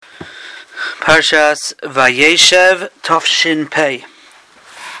Parshas Vayeshev Tofshin Pei.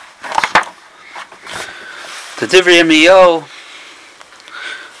 The Divrei Yirmiyahu,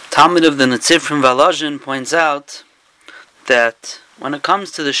 Talmud of the Netziv from Volozhin, points out that when it comes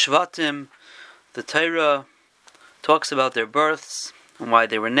to the Shvatim, the Torah talks about their births and why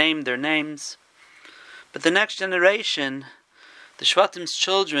they were named, their names. But the next generation, the Shvatim's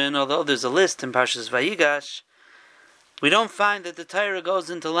children, although there's a list in Parshas Vayigash, we don't find that the Torah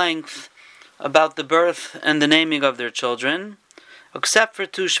goes into length about the birth and the naming of their children, except for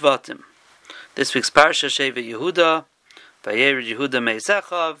two Shvatim. This week's Parsha, Shevet Yehuda, Vayered Yehuda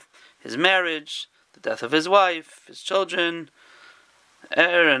Meisechav, his marriage, the death of his wife, his children,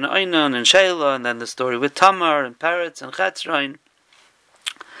 Er and Oinon and Shelah, and then the story with Tamar and Peretz and Chetzrain.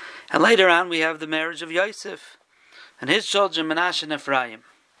 And later on we have the marriage of Yosef and his children Menashe and Ephraim.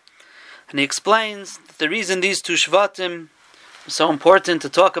 And he explains that the reason these two Shvatim are so important to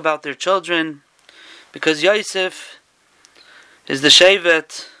talk about their children, because Yosef is the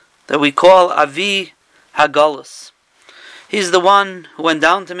Shevet that we call Avi HaGalus. He's the one who went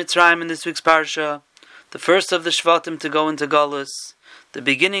down to Mitzrayim in this week's Parsha, the first of the Shvatim to go into Galus, the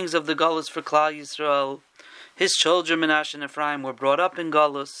beginnings of the Galus for Klal Yisrael. His children Menashe and Ephraim were brought up in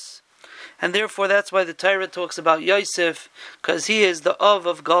Galus, and therefore that's why the Torah talks about Yosef, because he is the Av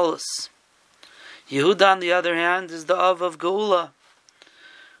of Galus. Yehuda, on the other hand, is the Av of Geula,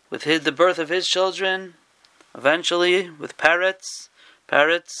 with the birth of his children, eventually with Peretz.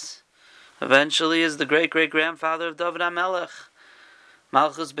 Peretz eventually is the great-great-grandfather of David HaMelech,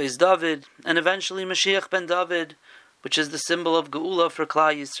 Malchus Beis David, and eventually Mashiach ben David, which is the symbol of Geula for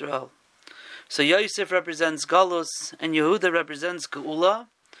Klal Yisrael. So Yosef represents Galus, and Yehuda represents Geula,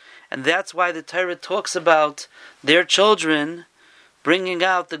 and that's why the Torah talks about their children bringing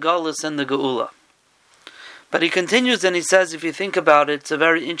out the Galus and the Geula. But he continues and he says, if you think about it, it's a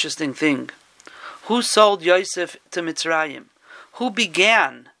very interesting thing. Who sold Yosef to Mitzrayim? Who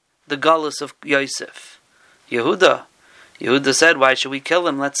began the Galus of Yosef? Yehuda. Yehuda said, why should we kill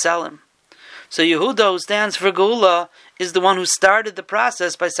him? Let's sell him. So Yehuda, who stands for Geula, is the one who started the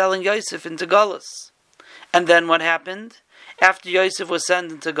process by selling Yosef into Galus. And then what happened? After Yosef was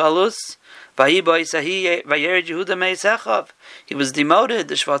sent into Galus, he was demoted.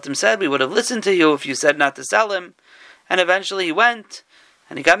 The Shvatim said, we would have listened to you if you said not to sell him. And eventually he went,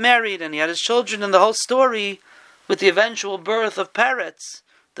 and he got married, and he had his children, and the whole story with the eventual birth of Peretz,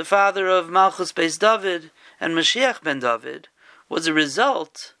 the father of Malchus Beis David and Mashiach ben David, was a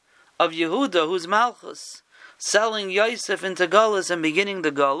result of Yehuda, who's Malchus, selling Yosef into Galus and beginning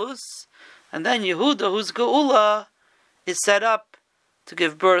the Galus, and then Yehuda, who's Geula, is set up to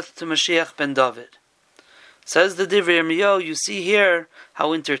give birth to Mashiach ben David. Says the Divrei Yirmiyahu, you see here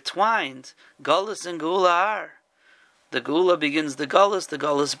how intertwined Galus and Geula are. The Geula begins the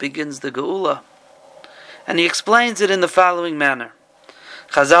Galus begins the Geula. And he explains it in the following manner.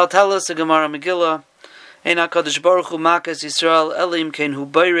 Chazal tell us, a Gemara Megillah, Ein HaKadosh Baruch Hu makas Yisrael elim kein hu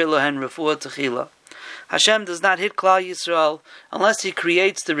boirei lohen refuah techila. Hashem does not hit Klal Yisrael unless He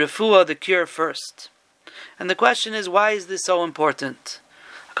creates the refuah, the cure, first. And the question is, why is this so important?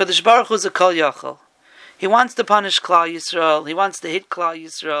 HaKadosh Baruch Hu is a Kol Yachol. He wants to punish Klal Yisrael. He wants to hit Klal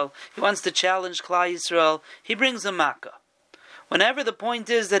Yisrael. He wants to challenge Klal Yisrael. He brings a makkah. Whenever the point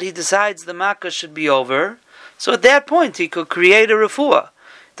is that He decides the makkah should be over, so at that point He could create a refuah.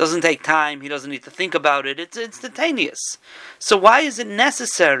 It doesn't take time. He doesn't need to think about it. It's instantaneous. So why is it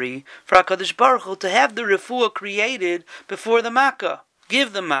necessary for HaKadosh Baruch Hu to have the refuah created before the makkah?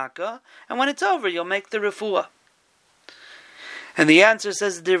 Give the makkah, and when it's over, you'll make the refuah. And the answer,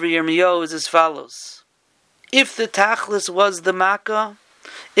 says the Divrei Yirmiyahu, is as follows. If the tachlis was the makkah,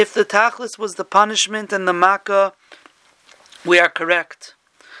 if the tachlis was the punishment and the makkah, we are correct.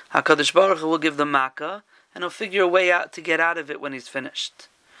 HaKadosh Baruch Hu will give the makkah, and He'll figure a way out to get out of it when He's finished.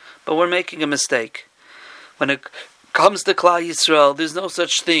 But we're making a mistake. When it comes to Klal Yisrael, there's no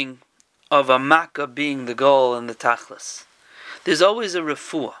such thing of a makkah being the goal and the tachlis. There's always a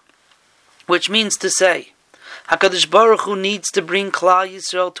refuah, which means to say, HaKadosh Baruch Hu needs to bring Klal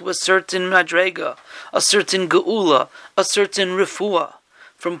Yisrael to a certain madrega, a certain geula, a certain refuah,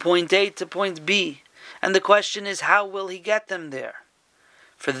 from point A to point B. And the question is, how will He get them there?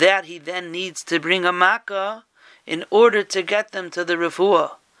 For that, He then needs to bring a makkah in order to get them to the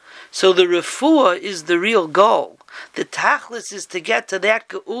refuah. So the refuah is the real goal. The tachlis is to get to that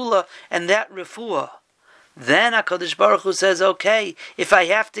geula and that refuah. Then HaKadosh Baruch Hu says, okay, if I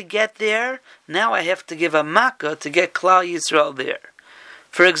have to get there, now I have to give a makkah to get Klal Yisrael there.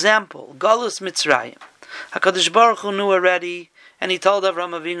 For example, Galus Mitzrayim. HaKadosh Baruch Hu knew already And he told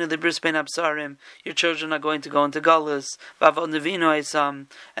Avraham Avinu, the Bris Ben Absarim, your children are going to go into Galus,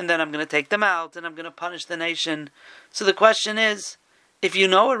 and then I'm going to take them out, and I'm going to punish the nation. So the question is, if you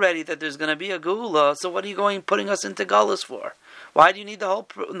know already that there's going to be a Geula, so what are you putting us into Galus for? Why do you need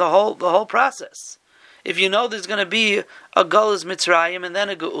the whole process? If you know there's going to be a Galus Mitzrayim and then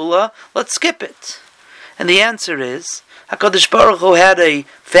a Geula, let's skip it. And the answer is, HaKadosh Baruch Hu had a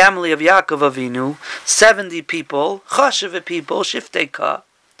family of Yaakov Avinu, 70 people, Chashuva people, Shiftei Ka,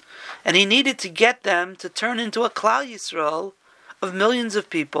 and he needed to get them to turn into a Klal Yisrael of millions of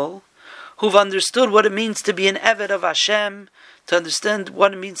people who've understood what it means to be an Eved of Hashem, to understand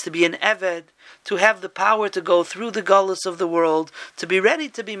what it means to be an Eved, to have the power to go through the Galus of the world, to be ready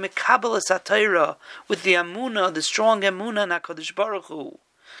to be Mekabel HaTorah with the Amunah, the strong Amunah in HaKadosh Baruch Hu.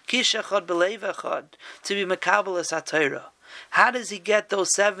 Kish echad b'leiv echad, to be mekabel HaTorah. How does he get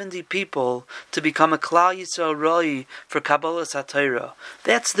those 70 people to become a Klal Yisrael Roi for Kabbalas HaTorah?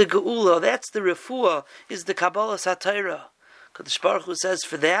 That's the Geula, that's the Refuah, is the Kabbalas HaTorah. Kadosh Baruch Hu says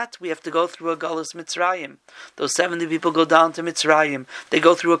for that we have to go through a Galus Mitzrayim. Those 70 people go down to Mitzrayim. They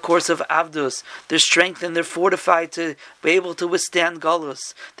go through a course of Avdus. They're strengthened, they're fortified to be able to withstand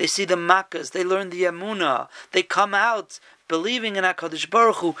Galus. They see the Makkahs, they learn the Emunah. They come out believing in HaKadosh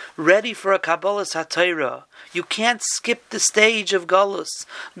Baruch Hu, ready for a Kabbalas HaTorah. You can't skip the stage of Galus.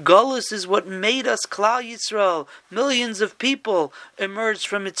 Galus is what made us Klal Yisrael. Millions of people emerged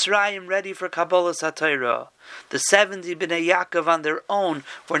from Mitzrayim ready for Kabbalas HaTorah. The 70 Bnei Yaakov on their own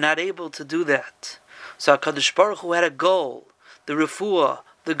were not able to do that. So HaKadosh Baruch Hu had a goal, the Refuah,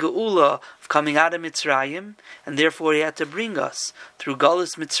 the Geula of coming out of Mitzrayim, and therefore he had to bring us through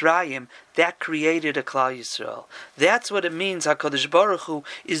Galus Mitzrayim. That created a Klal Yisrael. That's what it means HaKadosh Baruch Hu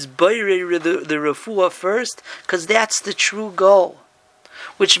is Boirei the Refuah first, because that's the true goal.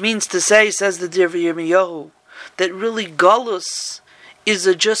 Which means to say, says the Dir Yirmiyahu, that really Galus is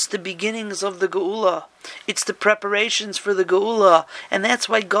just the beginnings of the Geula. It's the preparations for the Geula, and that's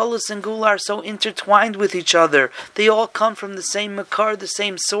why Galus and Geula are so intertwined with each other. They all come from the same Makar, the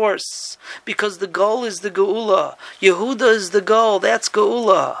same source, because the goal is the Geula. Yehuda is the goal, that's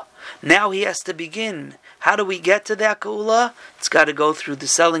Geula. Now he has to begin. How do we get to that Geula? It's got to go through the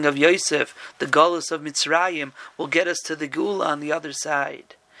selling of Yosef. The Galus of Mitzrayim will get us to the Geula on the other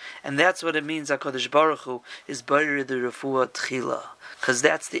side. And that's what it means HaKadosh Baruch Hu is Boirei the Refuah Tchila, because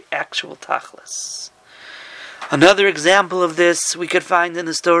that's the actual Tachlis. Another example of this we could find in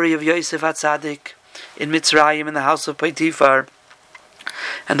the story of Yosef HaTzadik in Mitzrayim in the house of Potiphar.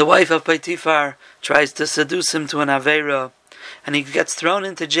 And the wife of Potiphar tries to seduce him to an Aveira, and he gets thrown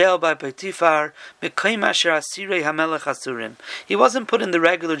into jail by Potiphar. He wasn't put in the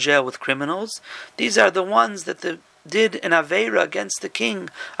regular jail with criminals. These are the ones that did an Aveira against the king,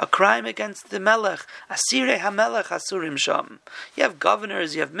 a crime against the Melech. Asirei HaMelech Asurim Sham. You have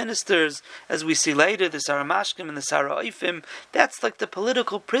governors, you have ministers, as we see later, the Saramashkim and the Saraifim. That's like the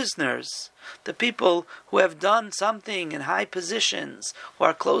political prisoners, the people who have done something in high positions, who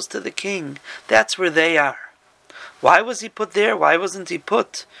are close to the king. That's where they are. Why was he put there? Why wasn't he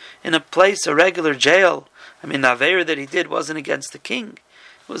put in a place, a regular jail? I mean, the Aveira that he did wasn't against the king.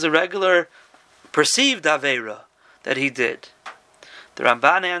 It was a regular perceived Aveira that he did. The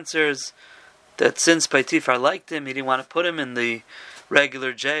Ramban answers that since Potiphar liked him, he didn't want to put him in the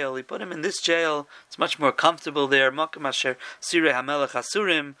regular jail. He put him in this jail. It's much more comfortable there. Makom asher sirei hamelech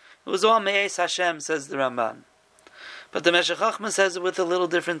asurim. It was all me'es Hashem, says the Ramban. But the Meshech Chochmah says it with a little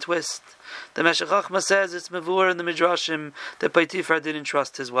different twist. The Meshech Chochmah says it's mevur in the Midrashim that Potiphar didn't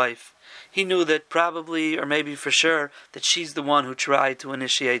trust his wife. He knew that probably, or maybe for sure, that she's the one who tried to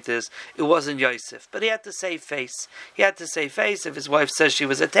initiate this. It wasn't Yosef. But he had to save face. He had to save face. If his wife says she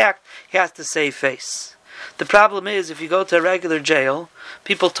was attacked, he has to save face. The problem is, if you go to a regular jail,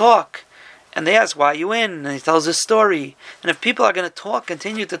 people talk. And they ask, why are you in? And he tells a story. And if people are going to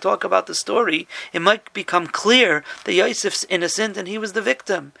continue to talk about the story, it might become clear that Yosef's innocent and he was the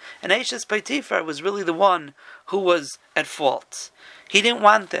victim. And Eishes Potiphar was really the one who was at fault. He didn't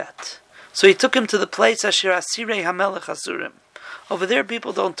want that. So he took him to the place Asher Asirei HaMelech Asurim. Over there,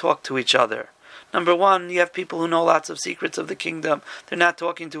 people don't talk to each other. Number one, you have people who know lots of secrets of the kingdom. They're not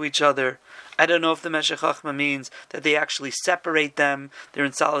talking to each other. I don't know if the Meshech Chochmah means that they actually separate them. They're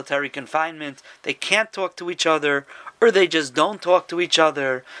in solitary confinement. They can't talk to each other, or they just don't talk to each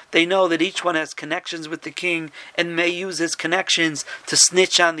other. They know that each one has connections with the king and may use his connections to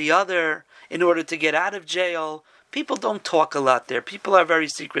snitch on the other in order to get out of jail. People don't talk a lot there. People are very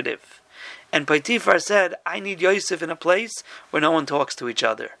secretive. And Potiphar said, I need Yosef in a place where no one talks to each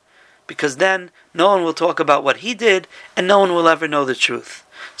other. Because then no one will talk about what he did, and no one will ever know the truth.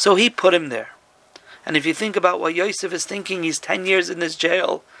 So he put him there. And if you think about what Yosef is thinking, he's 10 years in this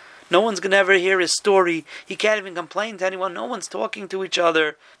jail. No one's going to ever hear his story. He can't even complain to anyone. No one's talking to each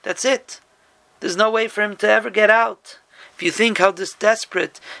other. That's it. There's no way for him to ever get out. If you think how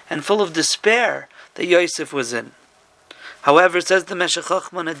desperate and full of despair that Yosef was in. However, says the Meshech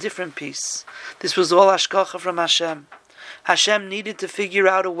Chochmah in a different piece, this was all Hashgacha from Hashem. Hashem needed to figure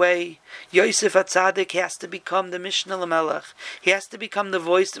out a way. Yosef HaTzadik has to become the Mishnah L'Melech. He has to become the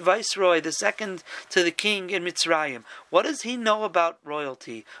viceroy, the second to the king in Mitzrayim. What does he know about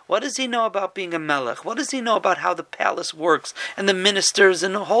royalty? What does he know about being a melech? What does he know about how the palace works and the ministers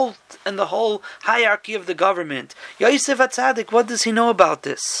and the whole hierarchy of the government? Yosef HaTzadik, what does he know about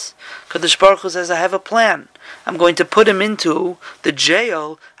this? Kadosh Baruch Hu says, I have a plan. I'm going to put him into the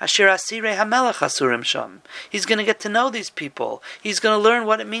jail, Asher Asirei HaMelech Asurim Sham. He's going to get to know these people. He's going to learn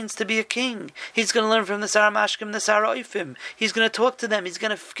what it means to be a king. He's going to learn from the Saramashkim, the Saraifim. He's going to talk to them. He's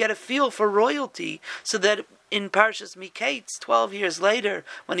going to get a feel for royalty, so that in Parshas Miketz, 12 years later,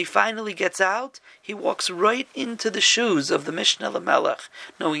 when he finally gets out, he walks right into the shoes of the Mishnah L'Melech,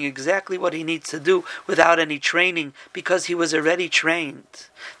 knowing exactly what he needs to do without any training, because he was already trained.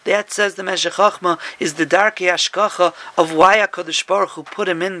 That, says the Meshech Chochmah, is the Darkei Hashgacha of why HaKadosh Baruch Hu put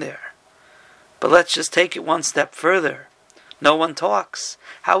him in there. But let's just take it one step further. No one talks.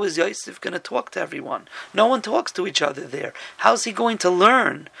 How is Yosef going to talk to everyone? No one talks to each other there. How's he going to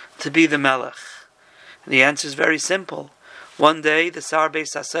learn to be the Melech? And the answer is very simple. One day, the Sar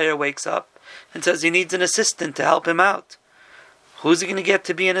Beis HaSayar wakes up and says he needs an assistant to help him out. Who's he going to get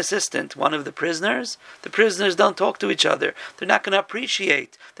to be an assistant? One of the prisoners? The prisoners don't talk to each other. They're not going to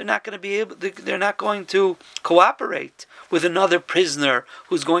appreciate. They're not going to cooperate with another prisoner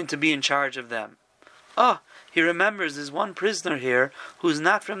who's going to be in charge of them. He remembers there's one prisoner here who's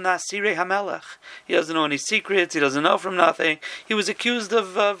not from Nasirei HaMelech. He doesn't know any secrets. He doesn't know from nothing. He was accused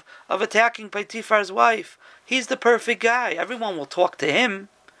of attacking Potiphar's wife. He's the perfect guy. Everyone will talk to him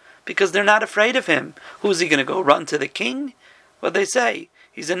because they're not afraid of him. Who's he going to go run to the king? What they say?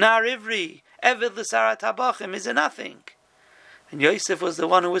 He's a Nar Ivri. Eved L'Sarat HaBachim. He's a nothing. And Yosef was the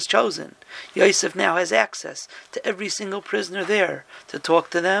one who was chosen. Yosef now has access to every single prisoner there, to talk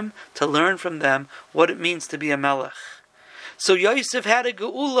to them, to learn from them what it means to be a melech. So Yosef had a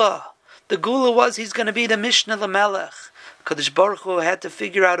geula. The geula was he's going to be the Mishnah L'Melech. Kadosh Baruch Hu had to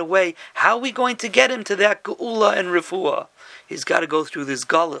figure out a way, how are we going to get him to that geula and refuah? He's got to go through this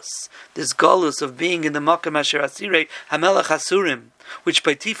galus of being in the Makom Asher Asirei HaMelech Asurim, which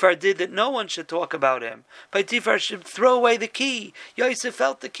Potiphar did that no one should talk about him. Potiphar should throw away the key. Yosef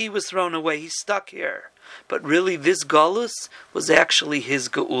felt the key was thrown away. He's stuck here. But really, this galus was actually his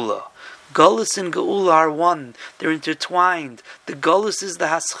geula. Galus and geula are one. They're intertwined. The galus is the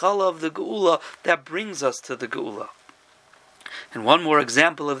haschala of the geula that brings us to the geula. And one more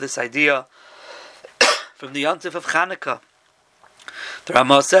example of this idea from the Yontif of Chanukah. The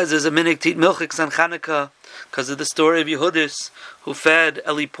Ramah says there's a minig tit milchiks on Chanukah because of the story of Yehudis who fed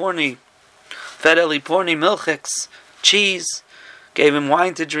Eli Porni milchiks, cheese, gave him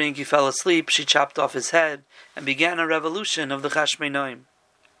wine to drink. He fell asleep. She chopped off his head and began a revolution of the Chashmenaim.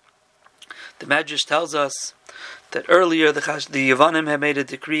 The Medrash tells us that earlier the Yevanim had made a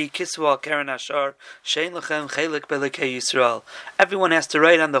decree, Kisvu al Keren Ashar, Shein Lechem Chelik Belekei Yisrael. Everyone has to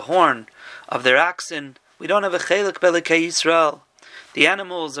write on the horn of their oxen, we don't have a Chelik Belekei Yisrael. The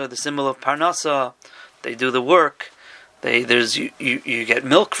animals are the symbol of Parnasa. They do the work. You get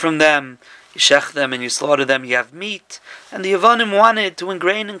milk from them. You shech them and you slaughter them. You have meat. And the Yevanim wanted to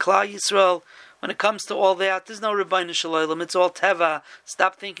ingrain in Klal Yisrael. When it comes to all that, there's no Rabbeinu Shalom. It's all Teva.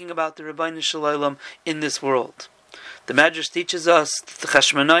 Stop thinking about the Rabbeinu Shalom in this world. The Medrash teaches us, the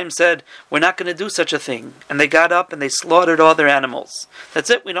Chashmonaim said, we're not going to do such a thing. And they got up and they slaughtered all their animals. That's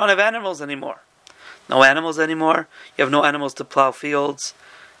it. We don't have animals anymore. No animals anymore. You have no animals to plow fields.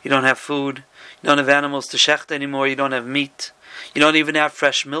 You don't have food. You don't have animals to shecht anymore. You don't have meat. You don't even have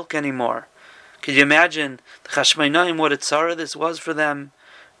fresh milk anymore. Could you imagine the Chashmonaim, what a tzara this was for them?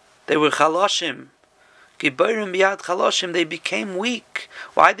 They were chaloshim. Giborim biyad chaloshim. They became weak.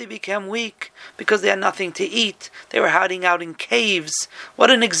 Why they became weak? Because they had nothing to eat. They were hiding out in caves.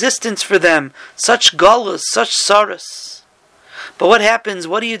 What an existence for them. Such galus, such saras. But what happens?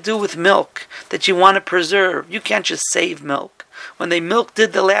 What do you do with milk that you want to preserve? You can't just save milk. When they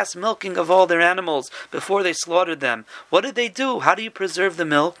did the last milking of all their animals before they slaughtered them, what did they do? How do you preserve the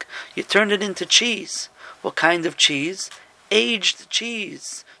milk? You turned it into cheese. What kind of cheese? Aged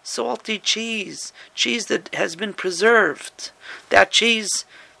cheese. Salty cheese. Cheese that has been preserved. That cheese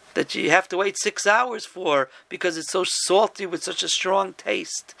that you have to wait 6 hours for because it's so salty with such a strong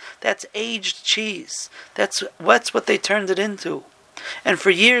taste. That's aged cheese. That's what they turned it into. And for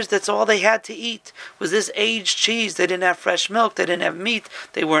years, that's all they had to eat was this aged cheese. They didn't have fresh milk. They didn't have meat.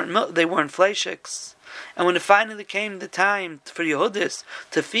 They weren't fleishiks. And when it finally came the time for Yehudis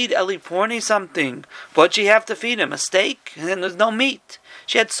to feed Eli Porni something, what'd she have to feed him? A steak? And there's no meat.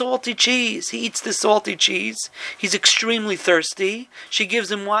 She had salty cheese. He eats the salty cheese. He's extremely thirsty. She gives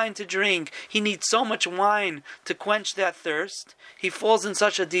him wine to drink. He needs so much wine to quench that thirst. He falls in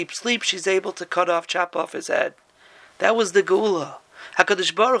such a deep sleep, she's able to chop off his head. That was the Geula.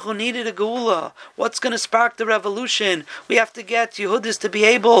 HaKadosh Baruch Hu needed a Geula. What's going to spark the revolution? We have to get Yehudis to be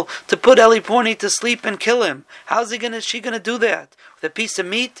able to put Eli Porni to sleep and kill him. How's she going to do that? With a piece of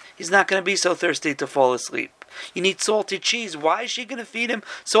meat, he's not going to be so thirsty to fall asleep. You need salty cheese. Why is she going to feed him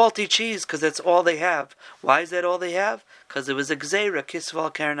salty cheese? Because that's all they have. Why is that all they have? Because it was a Gzeira,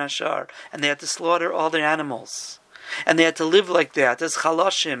 Kisval Keren Ashar, and they had to slaughter all their animals. And they had to live like that, as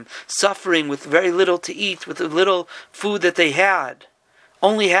Chaloshim, suffering with very little to eat, with the little food that they had.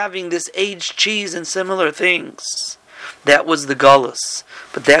 Only having this aged cheese and similar things. That was the Gullus.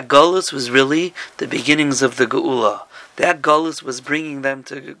 But that Gullus was really the beginnings of the Geula. That Gullus was bringing them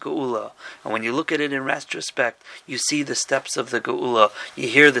to Geula. And when you look at it in retrospect, you see the steps of the Geula. You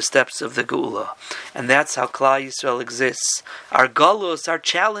hear the steps of the Geula. And that's how Klal Yisrael exists. Our Gullus, our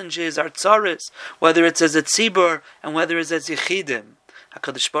challenges, our tzaris, whether it's as a tzibur and whether it's as yichidim.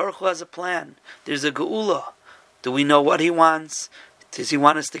 HaKadosh Baruch Hu has a plan. There's a Geula. Do we know what He wants? Does He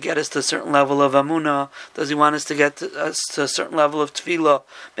want us to get us to a certain level of amunah? Does He want us to get us to a certain level of tefillah?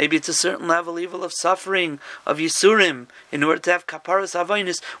 Maybe it's a certain level even of suffering, of yisurim, in order to have kaparas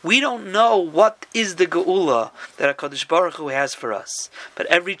havaynis. We don't know what is the geula that HaKadosh Baruch Hu has for us. But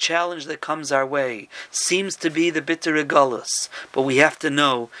every challenge that comes our way seems to be the bitter regalus. But we have to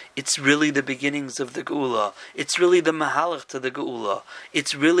know it's really the beginnings of the geula. It's really the mahalach to the geula.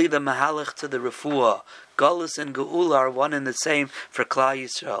 It's really the mahalach to the refuah. Galus and Geula are one and the same for Klal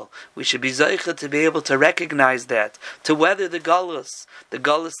Yisrael. We should be zeicha to be able to recognize that, to weather the Galus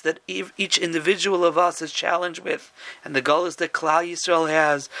that each individual of us is challenged with, and the Galus that Klal Yisrael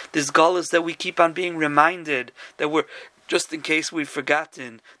has, this Galus that we keep on being reminded, that we're, just in case we've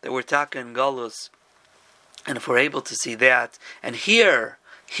forgotten, that we're taka in Galus. And if we're able to see that, and hear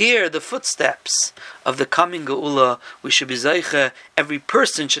the footsteps of the coming Geula, we should be zeicha. Every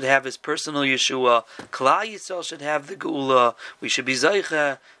person should have his personal Yeshua. Klal Yisrael should have the Geula. We should be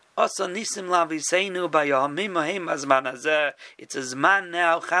zeicha. Asa nisim laviseinu bayamim ahem azman hazeh. It's a zman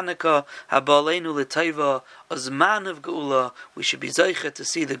now, Chanukah habaleinu l'teiva, a zman of Geula. We should be zeicha to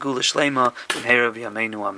see the Geula Shlema in Herav Yameinu. Amen.